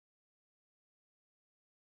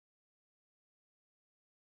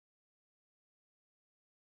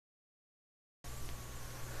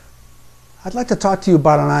I'd like to talk to you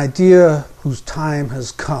about an idea whose time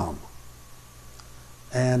has come.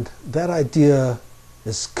 And that idea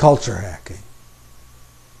is culture hacking.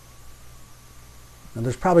 And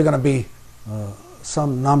there's probably going to be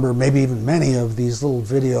some number, maybe even many of these little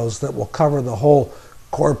videos that will cover the whole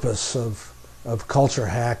corpus of culture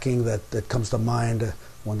hacking that comes to mind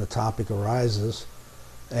when the topic arises.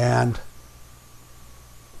 And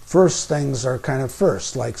first things are kind of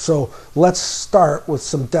first. So let's start with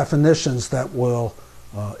some definitions that will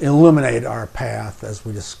illuminate our path as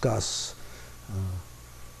we discuss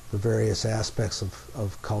the various aspects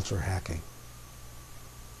of culture hacking.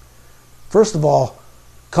 First of all,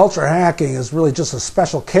 culture hacking is really just a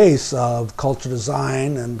special case of culture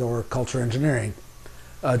design and or culture engineering.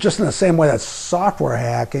 Just in the same way that software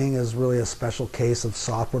hacking is really a special case of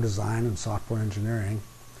software design and software engineering.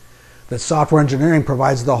 That software engineering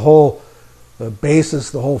provides the whole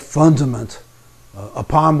basis, the whole fundament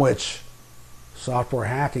upon which software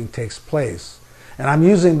hacking takes place. And I'm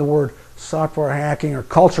using the word software hacking or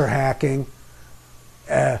culture hacking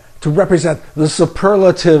to represent the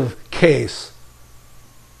superlative case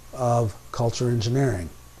of culture engineering.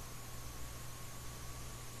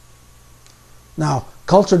 Now,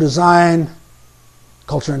 culture design,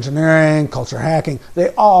 culture engineering, culture hacking, they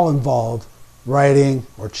all involve writing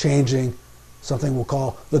or changing something we'll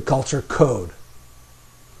call the culture code.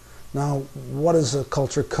 Now, what is a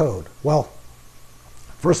culture code? Well,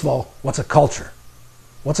 first of all, what's a culture?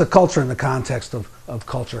 What's a culture in the context of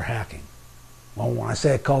culture hacking? Well, when I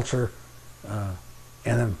say a culture, what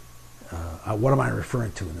am I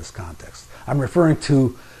referring to in this context? I'm referring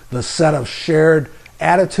to the set of shared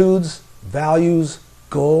attitudes, values,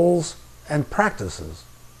 goals, and practices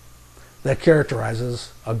that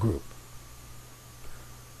characterizes a group.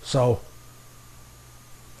 So,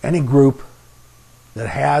 any group that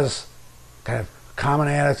has kind of common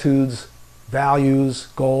attitudes, values,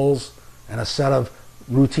 goals, and a set of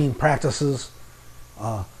routine practices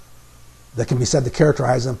that can be said to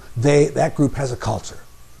characterize them, that group has a culture.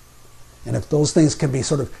 And if those things can be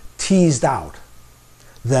sort of teased out,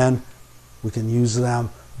 then we can use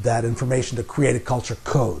that information to create a culture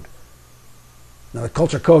code. Now, the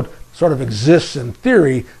culture code sort of exists in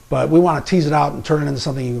theory, but we want to tease it out and turn it into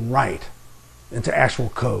something you can write, into actual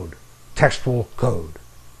code, textual code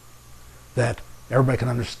that everybody can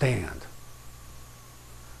understand.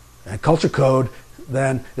 And culture code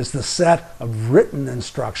then is the set of written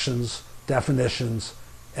instructions, definitions,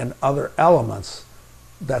 and other elements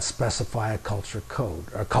that specify a culture code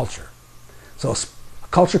or culture. So a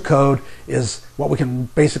culture code is what we can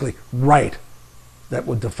basically write that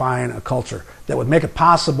would define a culture, that would make it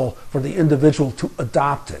possible for the individual to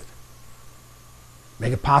adopt it,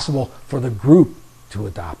 make it possible for the group to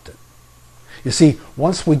adopt it. You see,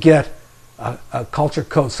 once we get a culture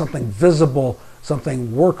code, something visible,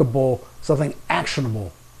 something workable, something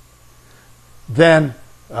actionable, then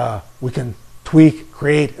we can tweak,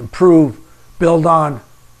 create, improve, build on,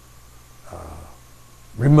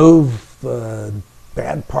 remove the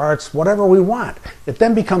bad parts, whatever we want. It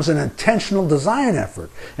then becomes an intentional design effort,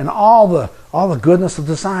 and all the goodness of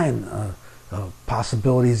design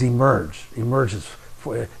possibilities emerges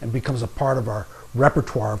and becomes a part of our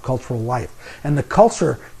repertoire of cultural life. And the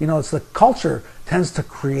culture, it's the culture tends to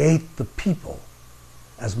create the people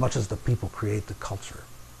as much as the people create the culture.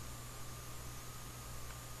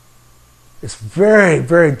 It's very,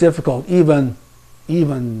 very difficult, even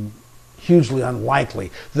hugely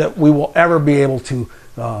unlikely, that we will ever be able to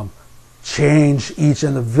change each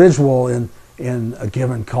individual in a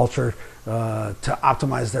given culture to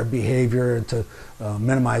optimize their behavior and to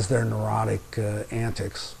minimize their neurotic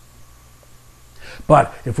antics.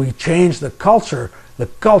 But if we change the culture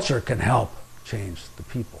can help change the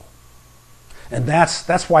people. And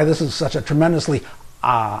that's why this is such a tremendously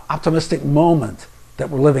optimistic moment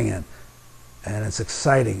that we're living in. And it's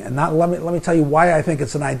exciting. And let me tell you why I think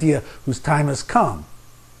it's an idea whose time has come.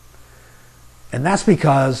 And that's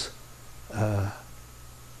because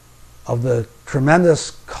of the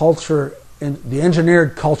tremendous culture, the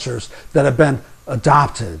engineered cultures that have been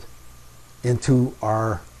adopted into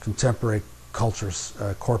our contemporary cultures,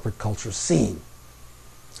 corporate culture scene.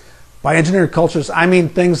 By engineered cultures, I mean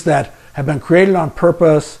things that have been created on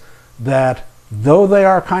purpose that, though they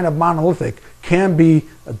are kind of monolithic, can be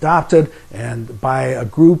adopted and by a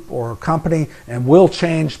group or a company and will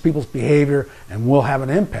change people's behavior and will have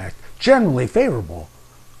an impact, generally favorable,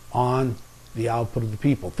 on the output of the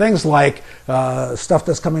people. Things like stuff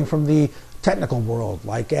that's coming from the technical world,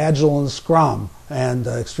 like Agile and Scrum and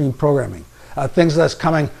extreme programming. Things that's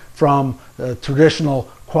coming from traditional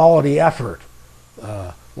quality effort,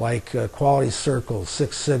 like quality circles,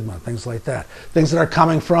 Six Sigma, things like that. Things that are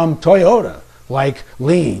coming from Toyota, like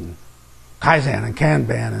Lean, Kaizen and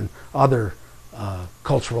Kanban and other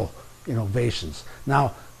cultural innovations.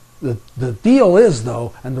 Now, the deal is,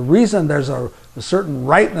 though, and the reason there's a certain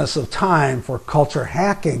rightness of time for culture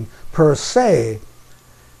hacking per se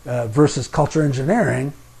versus culture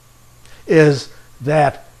engineering is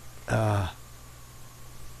that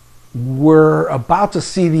we're about to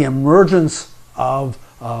see the emergence of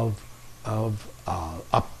a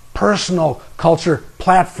personal culture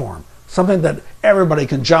platform, something that everybody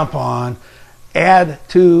can jump on, add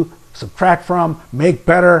to, subtract from, make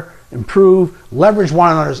better, improve, leverage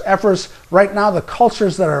one another's efforts. Right now, the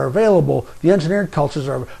cultures that are available, the engineered cultures,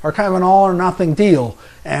 are kind of an all or nothing deal,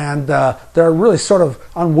 and they're really sort of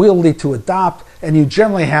unwieldy to adopt, and you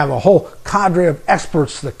generally have a whole cadre of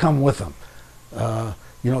experts that come with them.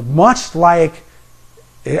 Much like,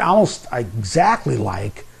 almost exactly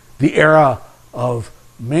like the era of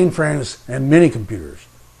mainframes and mini computers,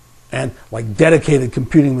 and like dedicated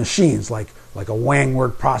computing machines, like a Wang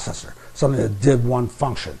word processor, something that did one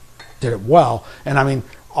function, did it well. And I mean,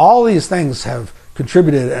 all these things have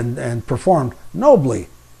contributed and performed nobly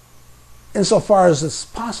insofar as it's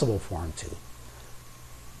possible for them to.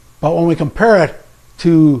 But when we compare it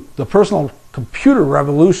to the personal computer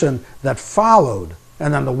revolution that followed,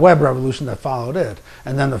 and then the web revolution that followed it,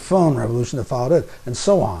 and then the phone revolution that followed it, and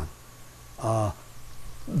so on,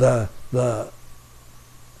 the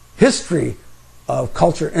history of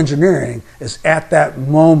culture engineering is at that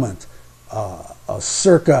moment,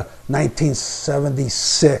 circa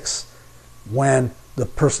 1976, when the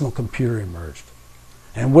personal computer emerged.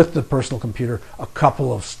 And with the personal computer, a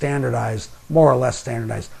couple of standardized, more or less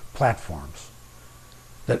standardized platforms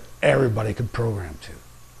that everybody could program to.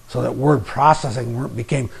 So that word processing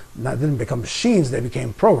didn't become machines, they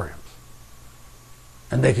became programs.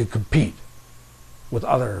 And they could compete with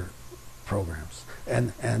other programs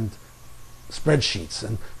and spreadsheets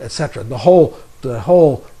and etc. The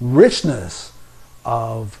whole richness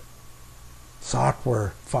of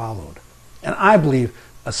software followed. And I believe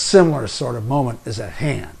a similar sort of moment is at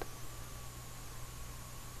hand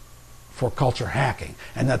for culture hacking,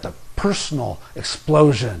 and that the personal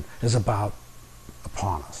explosion is about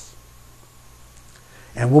upon us.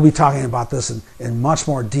 And we'll be talking about this in much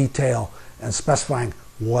more detail and specifying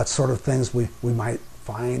what sort of things we might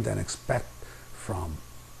find and expect from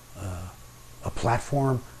a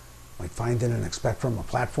platform,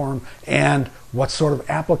 and what sort of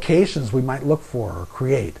applications we might look for or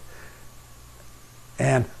create.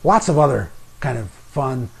 And lots of other kind of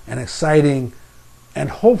fun and exciting and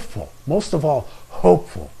hopeful, most of all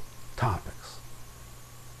hopeful topics.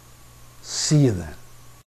 See you then.